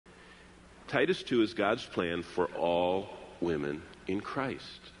Titus 2 is God's plan for all women in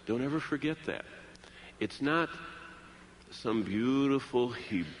Christ. Don't ever forget that. It's not some beautiful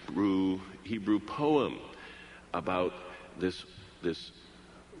Hebrew poem about this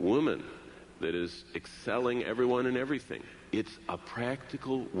woman that is excelling everyone and everything. It's a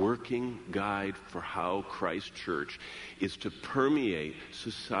practical working guide for how Christ Church is to permeate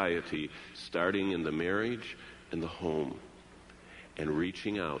society, starting in the marriage and the home, and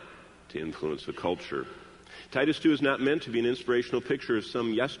reaching out to influence the culture. Titus 2 is not meant to be an inspirational picture of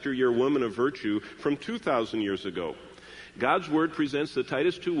some yesteryear woman of virtue from 2,000 years ago. God's Word presents the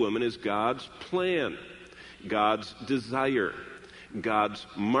Titus 2 woman as God's plan, God's desire, God's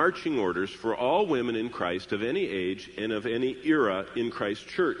marching orders for all women in Christ of any age and of any era in Christ's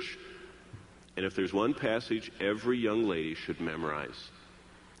church. And if there's one passage every young lady should memorize,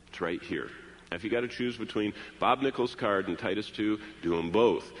 it's right here. Now, if you got to choose between Bob Nichols' card and Titus 2, do them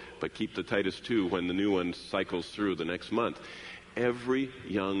both, but keep the Titus 2 when the new one cycles through the next month. Every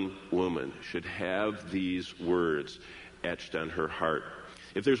young woman should have these words etched on her heart.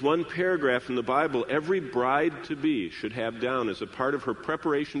 If there's one paragraph in the Bible every bride-to-be should have down as a part of her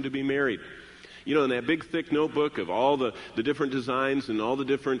preparation to be married, you know, in that big thick notebook of all the different designs and all the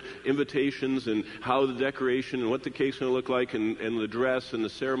different invitations and how the decoration and what the cake's going to look like and the dress and the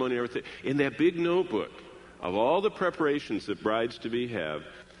ceremony and everything, in that big notebook of all the preparations that brides-to-be have,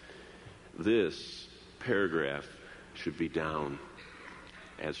 this paragraph should be down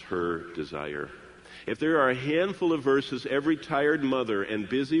as her desire. If there are a handful of verses every tired mother and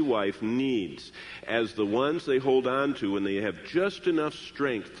busy wife needs as the ones they hold on to when they have just enough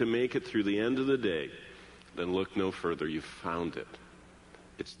strength to make it through the end of the day, then look no further. You've found it.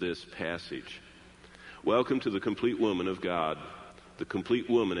 It's this passage. Welcome to the complete woman of God, the complete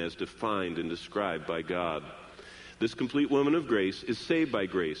woman as defined and described by God. This complete woman of grace is saved by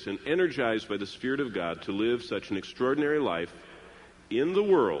grace and energized by the Spirit of God to live such an extraordinary life in the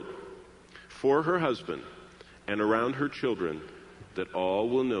world for her husband and around her children that all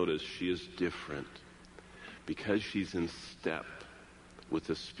will notice she is different because she's in step with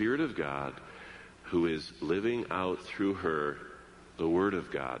the Spirit of God who is living out through her the Word of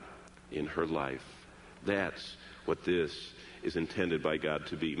God in her life. That's what this is intended by God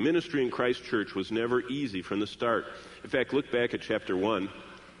to be. Ministry in Christ Church was never easy from the start. In fact, look back at chapter 1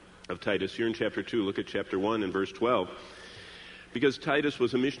 of Titus. You're in chapter 2. Look at chapter 1 and verse 12. Because Titus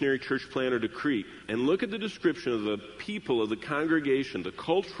was a missionary church planter to Crete. And look at the description of the people of the congregation, the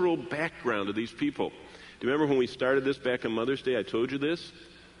cultural background of these people. Do you remember when we started this back on Mother's Day, I told you this?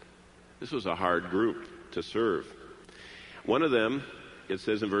 This was a hard group to serve. One of them, it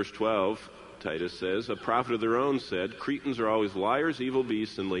says in verse 12, Titus says, a prophet of their own said, Cretans are always liars, evil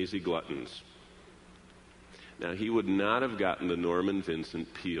beasts, and lazy gluttons. Now, he would not have gotten the Norman Vincent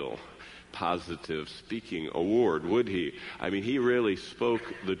Peale Positive Speaking Award, would he? I mean, he really spoke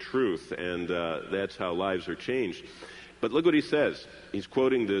the truth, and that's how lives are changed. But look what he says. He's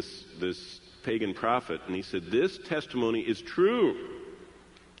quoting this pagan prophet, and he said, this testimony is true.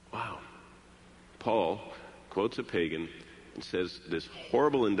 Wow. Paul quotes a pagan and says this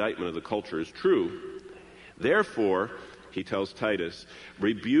horrible indictment of the culture is true. Therefore, he tells Titus,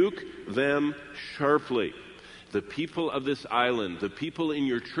 rebuke them sharply. The people of this island, the people in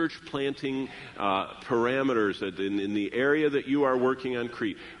your church planting parameters in the area that you are working on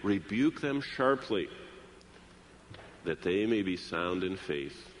Crete, rebuke them sharply that they may be sound in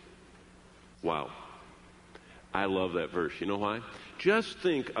faith. Wow. I love that verse. You know why? Just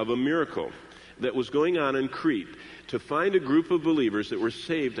think of a miracle that was going on in Crete to find a group of believers that were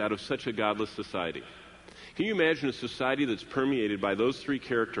saved out of such a godless society. Can you imagine a society that's permeated by those three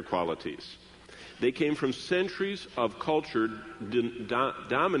character qualities? They came from centuries of culture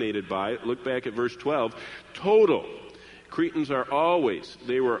dominated by, look back at verse 12, total. Cretans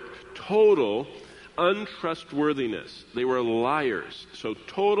they were total untrustworthiness. They were liars. So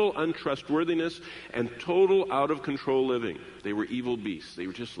total untrustworthiness and total out of control living. They were evil beasts. They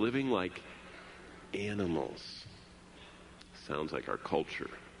were just living like animals. Sounds like our culture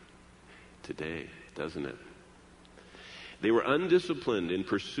today, doesn't it? They were undisciplined in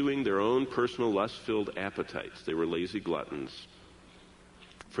pursuing their own personal lust-filled appetites. They were lazy gluttons.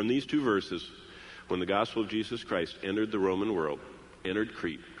 From these two verses, when the gospel of Jesus Christ entered the Roman world, entered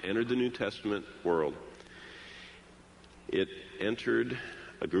Crete, entered the New Testament world, it entered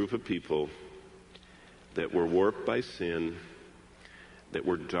a group of people that were warped by sin, that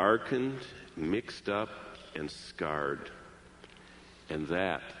were darkened, mixed up, and scarred. And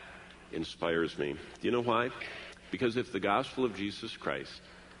that inspires me. Do you know why? Because if the gospel of Jesus Christ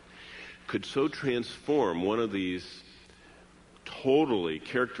could so transform one of these totally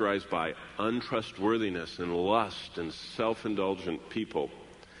characterized by untrustworthiness and lust and self-indulgent people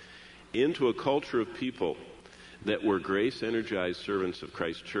into a culture of people that were grace-energized servants of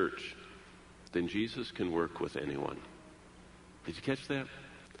Christ's church, then Jesus can work with anyone. Did you catch that?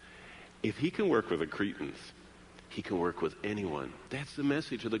 If he can work with the Cretans, he can work with anyone. That's the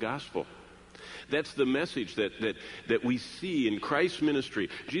message of the gospel. That's the message that we see in Christ's ministry.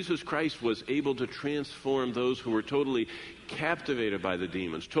 Jesus Christ was able to transform those who were totally captivated by the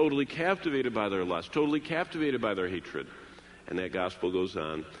demons, totally captivated by their lust, totally captivated by their hatred. And that gospel goes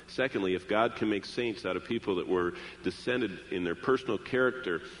on. Secondly, if God can make saints out of people that were descended in their personal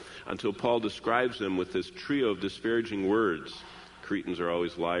character until Paul describes them with this trio of disparaging words, Cretans are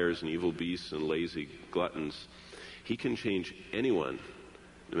always liars and evil beasts and lazy gluttons, he can change anyone,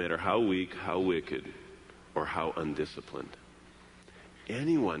 no matter how weak, how wicked, or how undisciplined.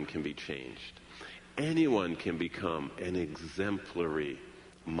 Anyone can be changed. Anyone can become an exemplary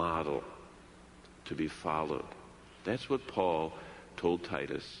model to be followed. That's what Paul told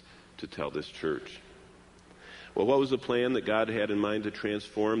Titus to tell this church. Well, what was the plan that God had in mind to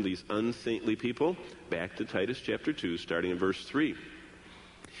transform these unsaintly people? Back to Titus chapter 2, starting in verse 3.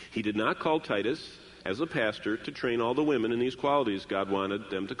 He did not call Titus as a pastor to train all the women in these qualities God wanted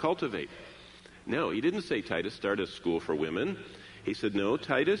them to cultivate. No, he didn't say, Titus, start a school for women. He said, no,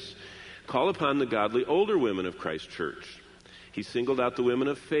 Titus, call upon the godly older women of Christ's church. He singled out the women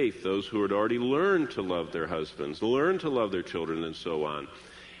of faith, those who had already learned to love their husbands, learned to love their children, and so on.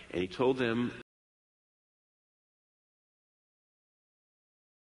 And he told them